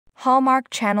Hallmark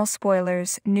Channel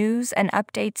spoilers, news, and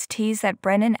updates tease that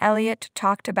Brennan Elliott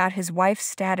talked about his wife's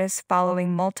status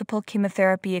following multiple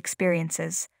chemotherapy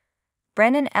experiences.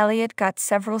 Brennan Elliott got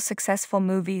several successful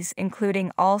movies,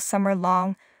 including All Summer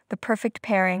Long, The Perfect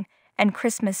Pairing, and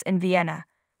Christmas in Vienna.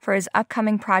 For his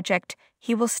upcoming project,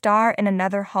 he will star in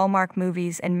another Hallmark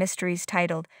movies and mysteries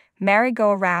titled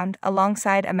Merry-Go-Round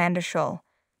alongside Amanda Schull.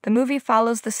 The movie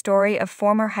follows the story of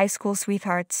former high school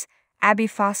sweethearts Abby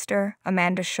Foster,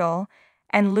 Amanda Schull,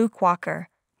 and Luke Walker,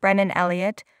 Brennan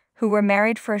Elliott, who were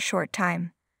married for a short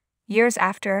time. Years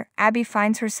after, Abby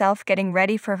finds herself getting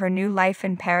ready for her new life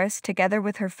in Paris together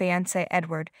with her fiancé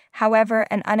Edward. However,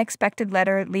 an unexpected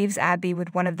letter leaves Abby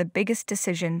with one of the biggest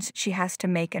decisions she has to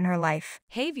make in her life.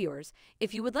 Hey viewers,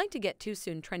 if you would like to get too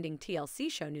soon trending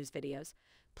TLC show news videos,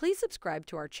 please subscribe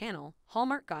to our channel,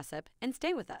 Hallmark Gossip, and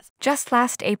stay with us. Just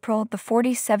last April, the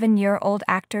 47-year-old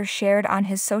actor shared on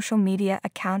his social media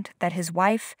account that his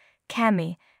wife,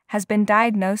 Cami, has been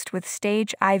diagnosed with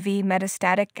stage IV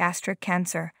metastatic gastric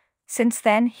cancer. Since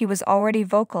then, he was already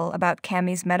vocal about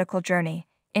Cami's medical journey.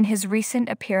 In his recent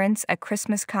appearance at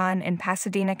ChristmasCon in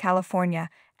Pasadena, California,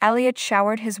 Elliott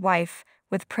showered his wife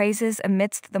with praises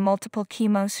amidst the multiple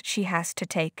chemos she has to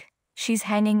take. "She's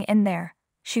hanging in there.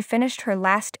 She finished her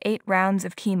last 8 rounds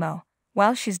of chemo.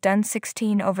 Well, she's done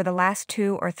 16 over the last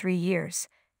 2 or 3 years.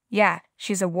 Yeah,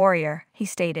 she's a warrior," he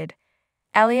stated.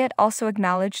 Elliott also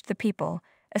acknowledged the people,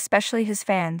 especially his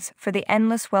fans, for the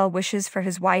endless well wishes for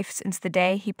his wife since the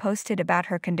day he posted about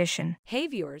her condition. Hey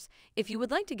viewers, if you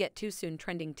would like to get too soon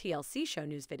trending TLC show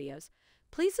news videos,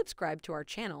 please subscribe to our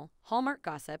channel, Hallmark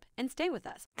Gossip, and stay with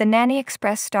us. The Nanny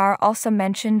Express star also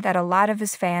mentioned that a lot of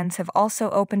his fans have also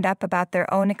opened up about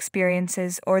their own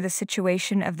experiences or the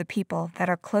situation of the people that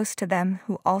are close to them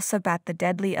who also bat the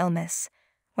deadly illness.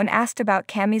 When asked about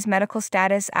Cami's medical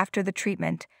status after the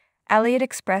treatment, Elliott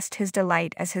expressed his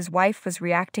delight as his wife was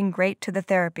reacting great to the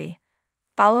therapy.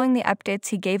 Following the updates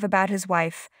he gave about his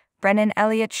wife, Brennan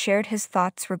Elliott shared his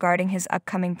thoughts regarding his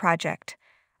upcoming project.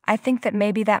 "I think that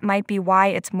maybe that might be why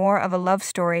it's more of a love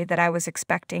story that I was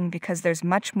expecting, because there's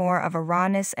much more of a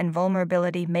rawness and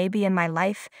vulnerability maybe in my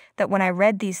life that when I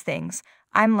read these things,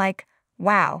 I'm like,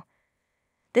 wow.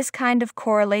 This kind of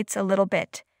correlates a little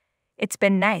bit. It's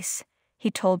been nice," he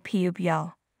told Pub.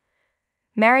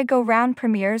 Merry-Go-Round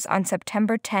premieres on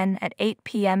September 10 at 8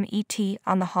 p.m. ET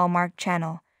on the Hallmark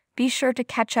Channel. Be sure to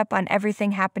catch up on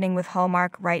everything happening with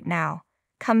Hallmark right now.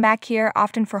 Come back here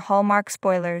often for Hallmark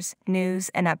spoilers, news,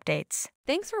 and updates.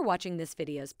 Thanks for watching this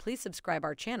videos. Please subscribe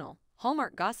our channel,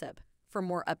 Hallmark Gossip, for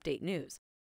more update news.